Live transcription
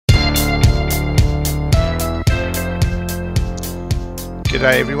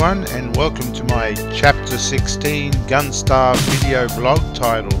G'day everyone, and welcome to my Chapter 16 Gunstar video blog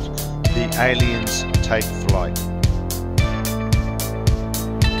titled The Aliens Take Flight.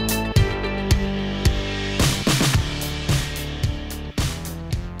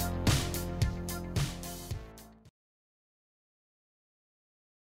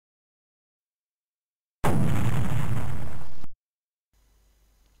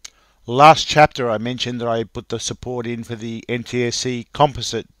 Last chapter I mentioned that I put the support in for the NTSC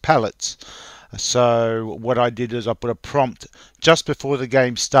composite palettes. So what I did is I put a prompt just before the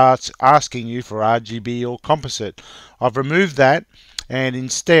game starts asking you for RGB or composite. I've removed that, and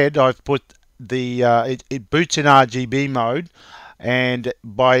instead I've put the it boots in RGB mode, and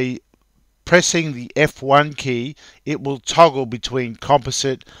by pressing the F1 key it will toggle between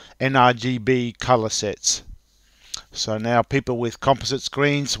composite and RGB color sets. So now people with composite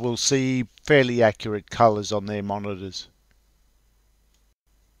screens will see fairly accurate colors on their monitors.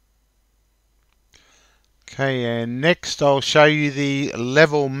 Okay, and next I'll show you the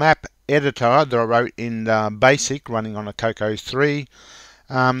level map editor that I wrote in BASIC running on a Coco 3.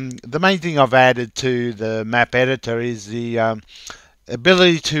 The main thing I've added to the map editor is the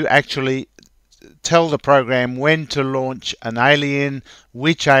ability to actually tell the program when to launch an alien,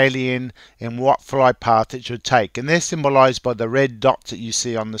 which alien, and what flight path it should take. And they're symbolized by the red dots that you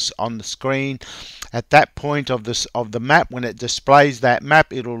see on the screen. At that point of the map, when it displays that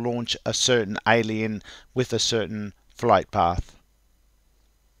map, it'll launch a certain alien with a certain flight path.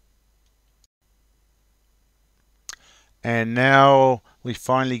 And now we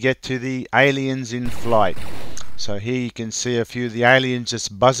finally get to the aliens in flight. So here you can see a few of the aliens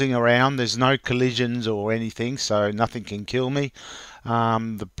just buzzing around. There's no collisions or anything, so nothing can kill me.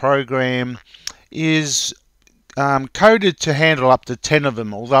 The program is coded to handle up to 10 of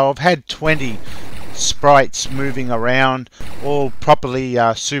them, although I've had 20 sprites moving around, all properly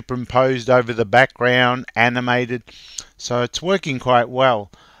superimposed over the background, animated. So it's working quite well.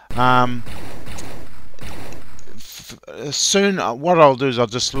 Soon what I'll do is I'll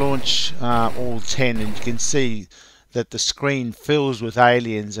just launch all 10, and you can see that the screen fills with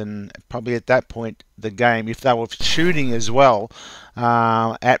aliens, and probably at that point the game, if they were shooting as well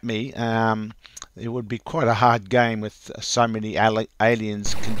at me, it would be quite a hard game with so many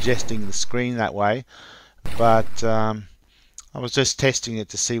aliens congesting the screen that way. But I was just testing it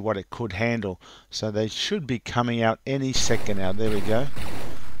to see what it could handle, so they should be coming out any second now. There we go.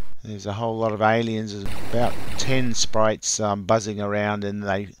 There's a whole lot of aliens. There's about 10 sprites buzzing around, and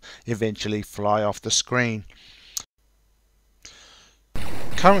they eventually fly off the screen.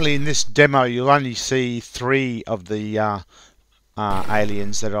 Currently in this demo you'll only see 3 of the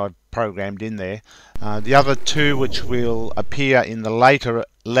aliens that I've programmed in there. The other 2, which will appear in the later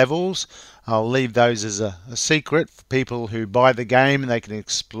levels, I'll leave those as a secret for people who buy the game, and they can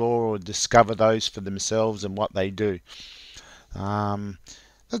explore or discover those for themselves and what they do.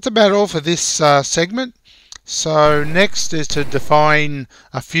 That's about all for this segment. So next is to define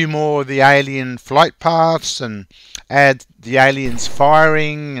a few more of the alien flight paths, and add the aliens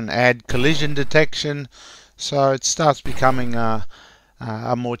firing, and add collision detection. So it starts becoming a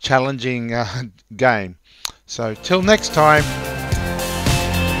more challenging game. So till next time.